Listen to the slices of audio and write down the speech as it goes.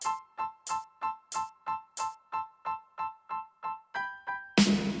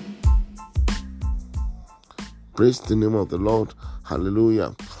Praise the name of the Lord.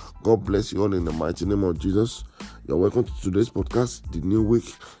 Hallelujah. God bless you all in the mighty name of Jesus. You're welcome to today's podcast, the new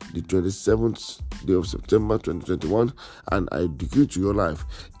week, the 27th day of September 2021. And I decree to your life,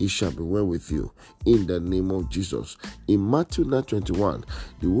 it shall be well with you in the name of Jesus. In Matthew 9:21,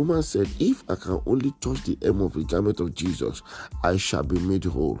 the woman said, if I can only touch the hem of the garment of Jesus, I shall be made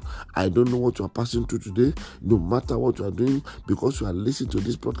whole. I don't know what you are passing through today. No matter what you are doing, because you are listening to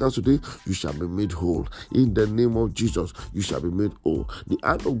this podcast today, you shall be made whole. In the name of Jesus, you shall be made whole. The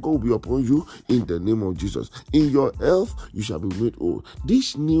hand of God will be upon you in the name of Jesus. In your health, you shall be made whole.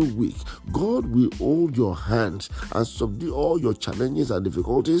 This new week, God will hold your hands and subdue all your challenges and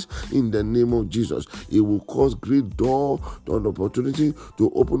difficulties in the name of Jesus. It will cause great door and opportunity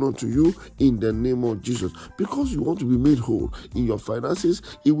to open unto you in the name of Jesus. Because you want to be made whole in your finances,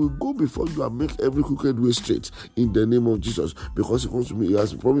 it will go before you and make every crooked way straight in the name of Jesus. Because He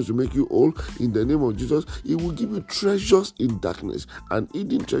has promised to make you whole in the name of Jesus. He will give you treasures in darkness and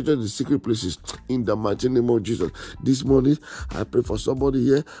hidden treasures in secret places in the mighty name of Jesus. This morning, I pray for somebody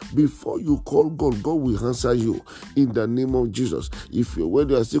here. Before you call God, God will answer you in the name of Jesus. If you're where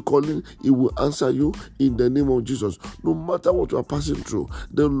they are still calling, He will answer you in the name of Jesus. No matter what you are passing through,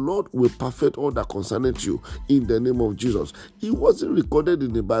 the Lord will perfect all that concerneth you in the name of Jesus. It wasn't recorded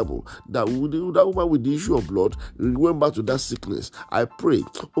in the Bible that woman with the issue of blood went back to that sickness. I pray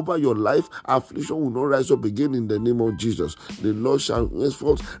over your life, affliction will not rise up again in the name of Jesus. The Lord shall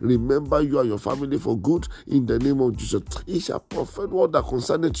henceforth remember you and your family for good in the name of Jesus. He shall perfect what that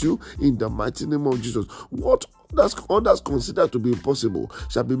concerneth you in the mighty name of Jesus. What others consider to be impossible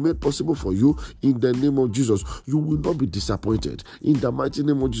shall be made possible for you in the name of Jesus. You will not be disappointed in the mighty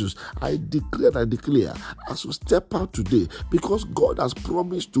name of Jesus. I declare as you step out today, because God has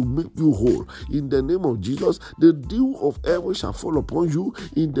promised to make you whole in the name of Jesus. The dew of heaven shall fall upon you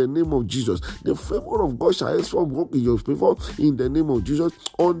in the name of Jesus. The favor of God shall henceforth walk in your favor in the name of Jesus.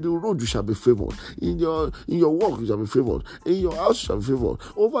 On the road you shall be favored. In your work you shall be favored. In your house you shall be favored.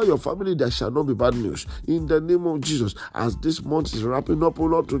 Over your family there shall not be bad news in the name of Jesus. As this month is wrapping up, O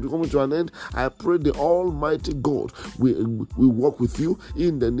Lord, to coming to an end, I pray the Almighty God will walk with you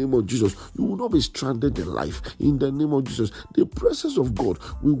in the name of Jesus. You will not be stranded in life in the name of Jesus. The presence of God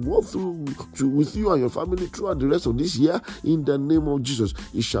will walk through with you and your family throughout the rest of this year in the name of Jesus.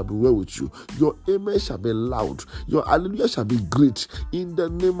 It shall be well with you. Your amen shall be loud. Your hallelujah shall be great in the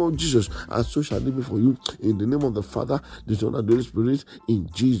name of Jesus. And so shall it be for you in the name of the Father, the Son, and the Holy Spirit. In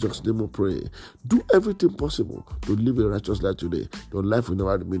Jesus' name we pray. Do everything possible to live a righteous life today. Your life will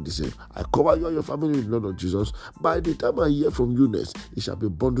never remain the same. I cover you and your family in the blood of Jesus. By the time I hear from you next, it shall be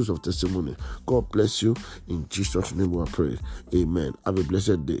bundles of testimony. God bless you. In Jesus' name we pray. Amen. Have a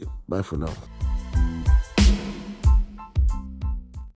blessed day. Bye for now.